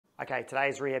Okay,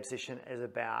 today's rehab session is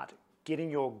about getting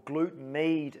your glute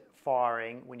med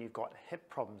firing when you've got hip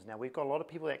problems. Now, we've got a lot of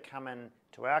people that come in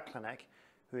to our clinic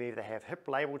who either have hip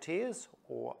labral tears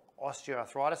or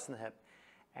osteoarthritis in the hip,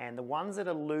 and the ones that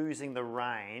are losing the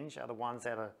range are the ones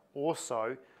that are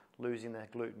also losing the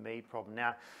glute med problem.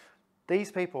 Now,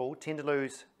 these people tend to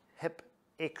lose hip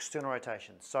external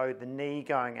rotation, so the knee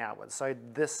going outwards, so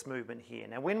this movement here.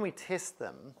 Now, when we test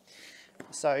them,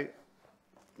 so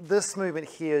this movement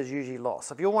here is usually lost.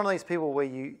 So if you're one of these people where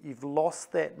you've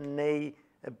lost that knee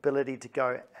ability to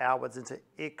go outwards into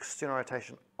external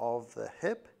rotation of the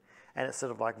hip, and it's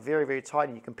sort of like very, very tight,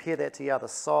 and you compare that to the other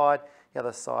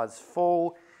side's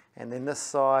full, and then this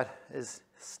side is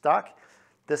stuck,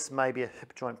 this may be a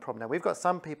hip joint problem. Now, we've got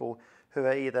some people who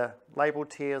are either labral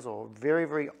tears or very,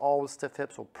 very old stiff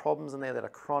hips or problems in there that are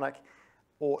chronic,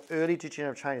 or early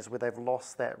degenerative changes where they've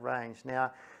lost that range.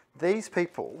 Now, these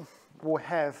people will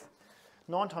have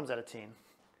 9 times out of 10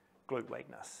 glute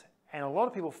weakness. And a lot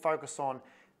of people focus on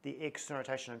the external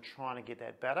rotation and trying to get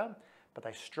that better, but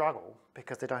they struggle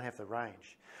because they don't have the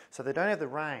range. So they don't have the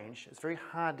range, it's very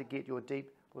hard to get your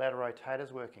deep lateral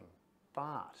rotators working.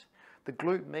 But the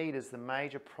glute med is the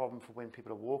major problem for when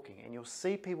people are walking. And you'll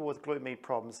see people with glute med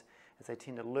problems as they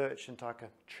tend to lurch into like a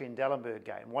trendelenberg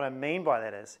gait. And what I mean by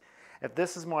that is, if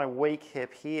this is my weak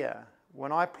hip here,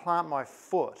 when I plant my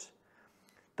foot,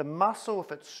 the muscle,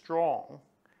 if it's strong,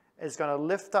 is going to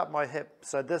lift up my hip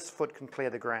so this foot can clear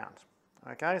the ground.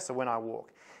 Okay, so when I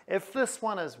walk. If this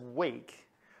one is weak,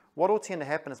 what will tend to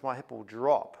happen is my hip will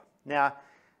drop. Now,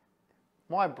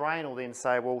 my brain will then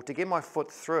say, well, to get my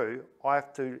foot through, I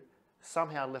have to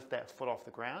somehow lift that foot off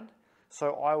the ground.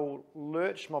 So I will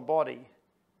lurch my body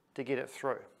to get it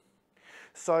through.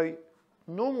 So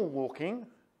normal walking,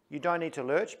 you don't need to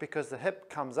lurch because the hip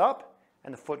comes up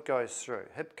and the foot goes through.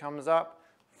 Hip comes up,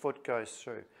 foot goes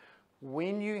through.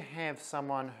 When you have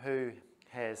someone who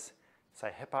has,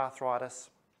 say, hip arthritis,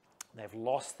 they've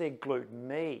lost their glute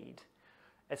med,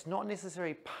 it's not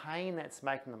necessarily pain that's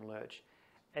making them lurch,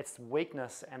 it's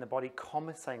weakness and the body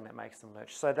compensating that makes them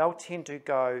lurch. So they'll tend to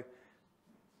go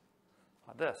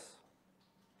like this,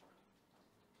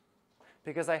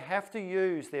 because they have to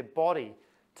use their body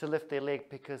to lift their leg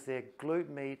because their glute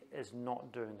med is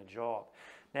not doing the job.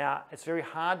 Now, it's very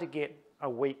hard to get a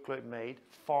weak glute med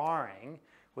firing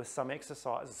with some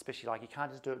exercises, especially like you can't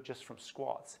just do it just from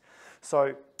squats.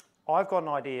 So I've got an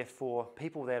idea for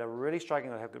people that are really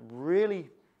struggling, that have really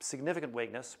significant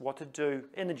weakness, what to do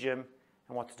in the gym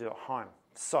and what to do at home.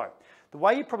 So the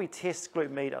way you probably test glute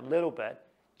med a little bit,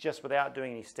 just without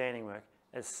doing any standing work,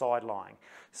 is side lying.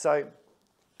 So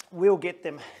we'll get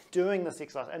them doing this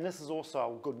exercise, and this is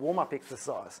also a good warm-up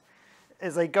exercise.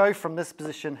 As they go from this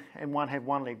position and have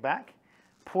one leg back,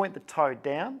 point the toe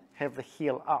down, have the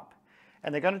heel up.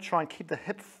 And they're going to try and keep the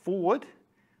hip forward,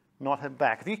 not hip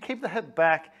back. If you keep the hip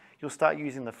back, you'll start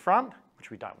using the front, which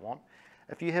we don't want.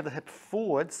 If you have the hip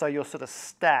forward, so you're sort of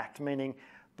stacked, meaning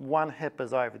one hip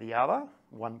is over the other,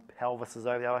 one pelvis is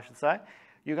over the other, I should say,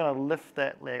 you're going to lift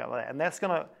that leg up like that. And that's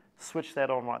going to switch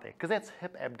that on right there, because that's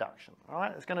hip abduction, all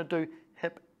right? It's going to do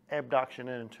hip abduction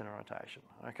and internal rotation,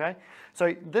 okay?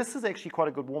 So this is actually quite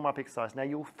a good warm-up exercise. Now,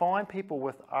 you'll find people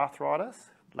with arthritis,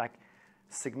 like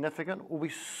significant, will be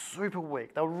super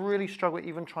weak. They'll really struggle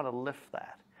even trying to lift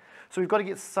that. So we've got to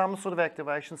get some sort of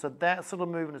activation, so that sort of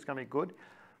movement is going to be good.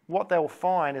 What they'll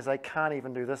find is they can't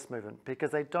even do this movement because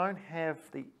they don't have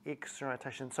the external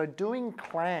rotation. So doing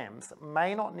clams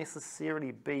may not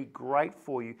necessarily be great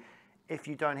for you if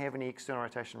you don't have any external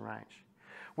rotation range.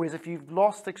 Whereas if you've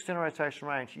lost external rotation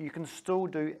range, you can still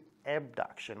do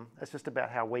abduction. It's just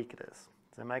about how weak it is.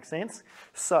 Does that make sense?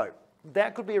 So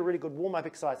that could be a really good warm-up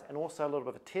exercise and also a little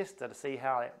bit of a tester to see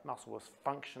how that muscle is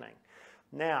functioning.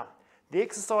 Now, the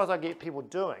exercise I get people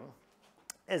doing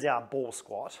is our ball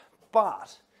squat,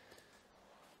 but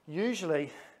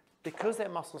usually, because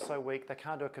that muscle is so weak, they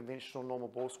can't do a conventional normal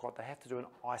ball squat. They have to do an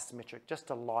isometric just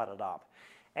to light it up.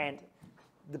 And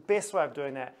the best way of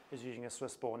doing that is using a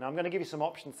Swiss ball. Now, I'm going to give you some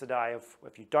options today of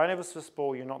if you don't have a Swiss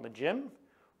ball, you're not in the gym,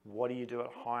 what do you do at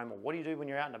home, or what do you do when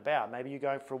you're out and about? Maybe you're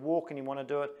going for a walk and you want to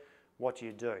do it, what do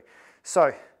you do?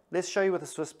 So let's show you with a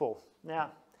Swiss ball.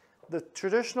 Now, the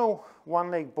traditional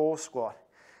one-leg ball squat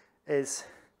is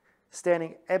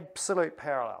standing absolute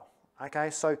parallel, okay?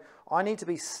 So I need to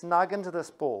be snug into this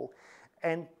ball,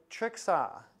 and tricks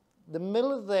are, the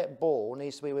middle of that ball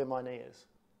needs to be where my knee is.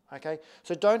 Okay,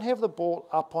 so don't have the ball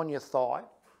up on your thigh,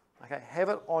 okay, have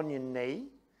it on your knee,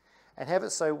 and have it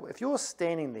so if you're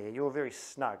standing there, you're very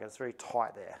snug, it's very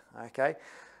tight there, okay.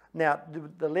 Now,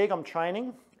 the leg I'm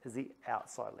training is the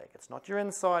outside leg. It's not your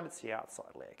inside, it's the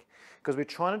outside leg. Because we're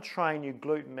trying to train your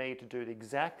glute med to do the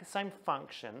exact same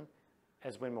function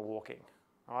as when we're walking.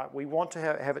 All right? We want to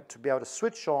have it to be able to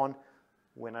switch on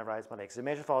when I raise my legs.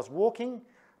 Imagine if I was walking,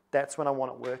 that's when I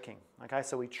want it working. Okay,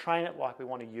 so we train it like we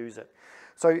want to use it.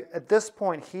 So at this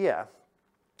point here,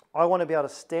 I want to be able to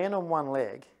stand on one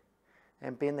leg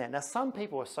and bend that. Now some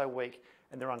people are so weak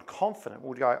and they're unconfident,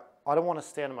 will go, I don't want to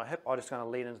stand on my hip, I'm just going to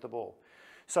lean into the ball.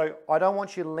 So I don't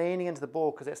want you leaning into the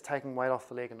ball because that's taking weight off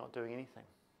the leg and not doing anything.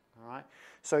 All right?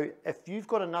 So if you've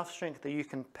got enough strength that you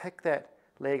can pick that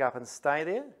leg up and stay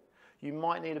there, you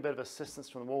might need a bit of assistance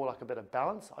from the wall, like a bit of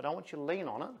balance. I don't want you to lean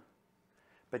on it,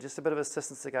 but just a bit of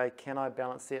assistance to go, can I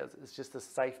balance there? It's just a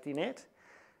safety net.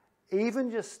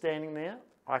 Even just standing there,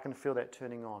 I can feel that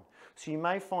turning on. So you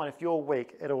may find if you're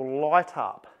weak, it'll light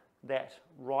up that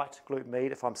right glute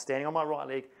med. If I'm standing on my right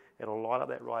leg, it'll light up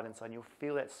that right inside and you'll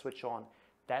feel that switch on.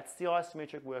 That's the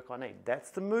isometric work I need.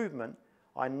 That's the movement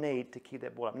I need to keep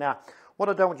that ball up. Now, what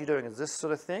I don't want you doing is this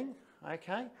sort of thing,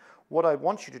 okay? What I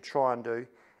want you to try and do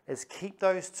is keep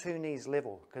those two knees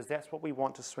level, because that's what we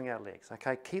want to swing our legs,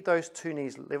 okay? Keep those two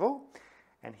knees level,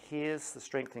 and here's the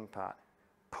strengthening part.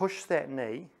 Push that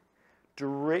knee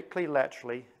directly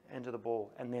laterally into the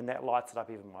ball, and then that lights it up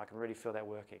even more. I can really feel that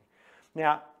working.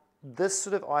 Now, this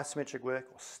sort of isometric work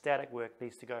or static work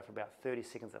needs to go for about 30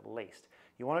 seconds at least.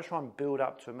 You want to try and build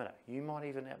up to a minute. You might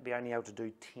even be only able to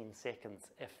do 10 seconds,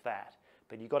 if that,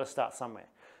 but you've got to start somewhere.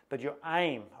 But your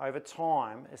aim over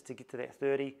time is to get to that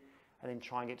 30 and then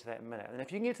try and get to that minute. And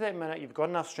if you can get to that minute, you've got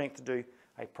enough strength to do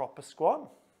a proper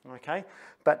squat, okay?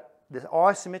 But the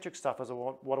isometric stuff is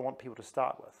what I want people to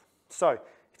start with. So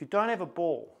if you don't have a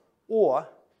ball, or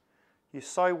you're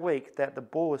so weak that the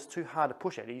ball is too hard to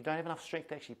push at, you don't have enough strength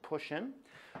to actually push in,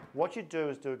 what you do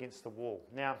is do against the wall.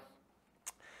 Now,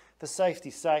 for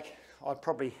safety's sake, I'd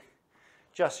probably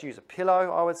just use a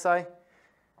pillow, I would say.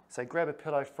 So grab a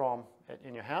pillow from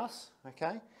in your house,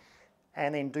 okay?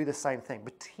 And then do the same thing.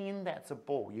 Pretend that's a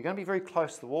ball. You're going to be very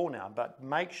close to the wall now, but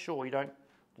make sure you don't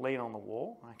lean on the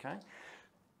wall, okay?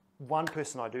 One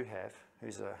person I do have,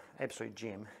 who's an absolute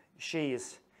gem, she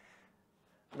is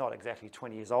not exactly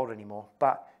 20 years old anymore,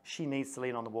 but she needs to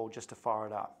lean on the wall just to fire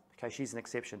it up. Okay, she's an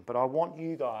exception. But I want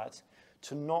you guys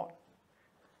to not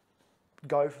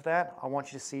go for that. I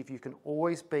want you to see if you can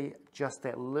always be just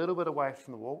that little bit away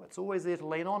from the wall. It's always there to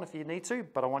lean on if you need to,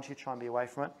 but I want you to try and be away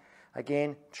from it.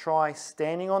 Again, try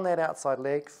standing on that outside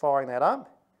leg, firing that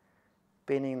up,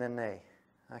 bending the knee.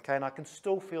 Okay, and I can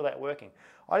still feel that working.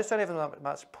 I just don't have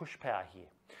much push power here.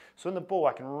 So in the ball,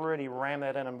 I can really ram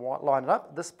that in and line it up.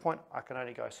 At this point, I can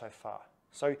only go so far.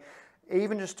 So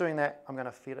even just doing that, I'm going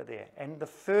to feel it there. And the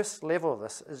first level of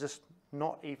this is just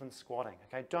not even squatting.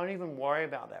 Okay, don't even worry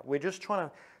about that. We're just trying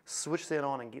to switch that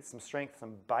on and get some strength,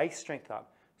 some base strength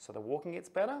up, so the walking gets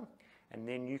better, and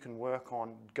then you can work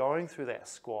on going through that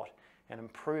squat and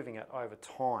improving it over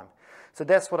time. So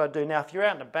that's what I do. Now, if you're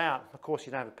out and about, of course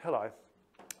you don't have a pillow,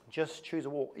 just choose a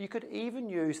wall. You could even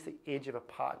use the edge of a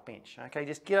park bench. Okay,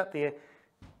 just get up there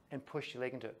and push your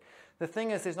leg into it. The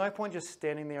thing is, there's no point just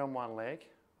standing there on one leg.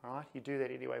 All right, you do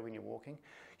that anyway when you're walking.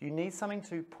 You need something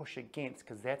to push against,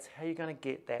 because that's how you're going to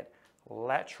get that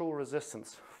lateral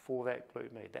resistance for that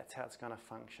glute med. That's how it's going to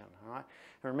function. All right.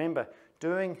 And remember,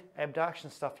 doing abduction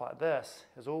stuff like this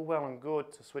is all well and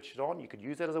good to switch it on. You could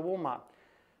use that as a warm-up,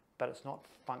 but it's not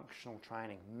functional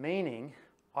training. Meaning,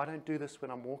 I don't do this when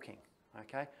I'm walking.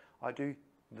 Okay, I do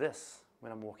this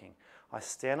when I'm walking. I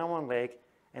stand on one leg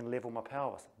and level my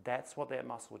pelvis. That's what that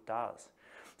muscle does.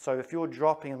 So if you're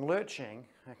dropping and lurching,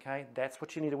 okay, that's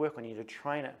what you need to work on. You need to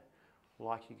train it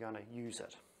like you're going to use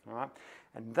it. All right,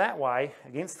 and that way,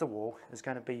 against the wall, is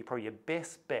going to be probably your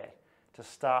best bet to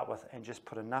start with, and just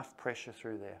put enough pressure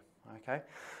through there. Okay,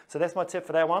 so that's my tip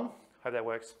for that one. Hope that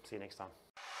works. See you next time.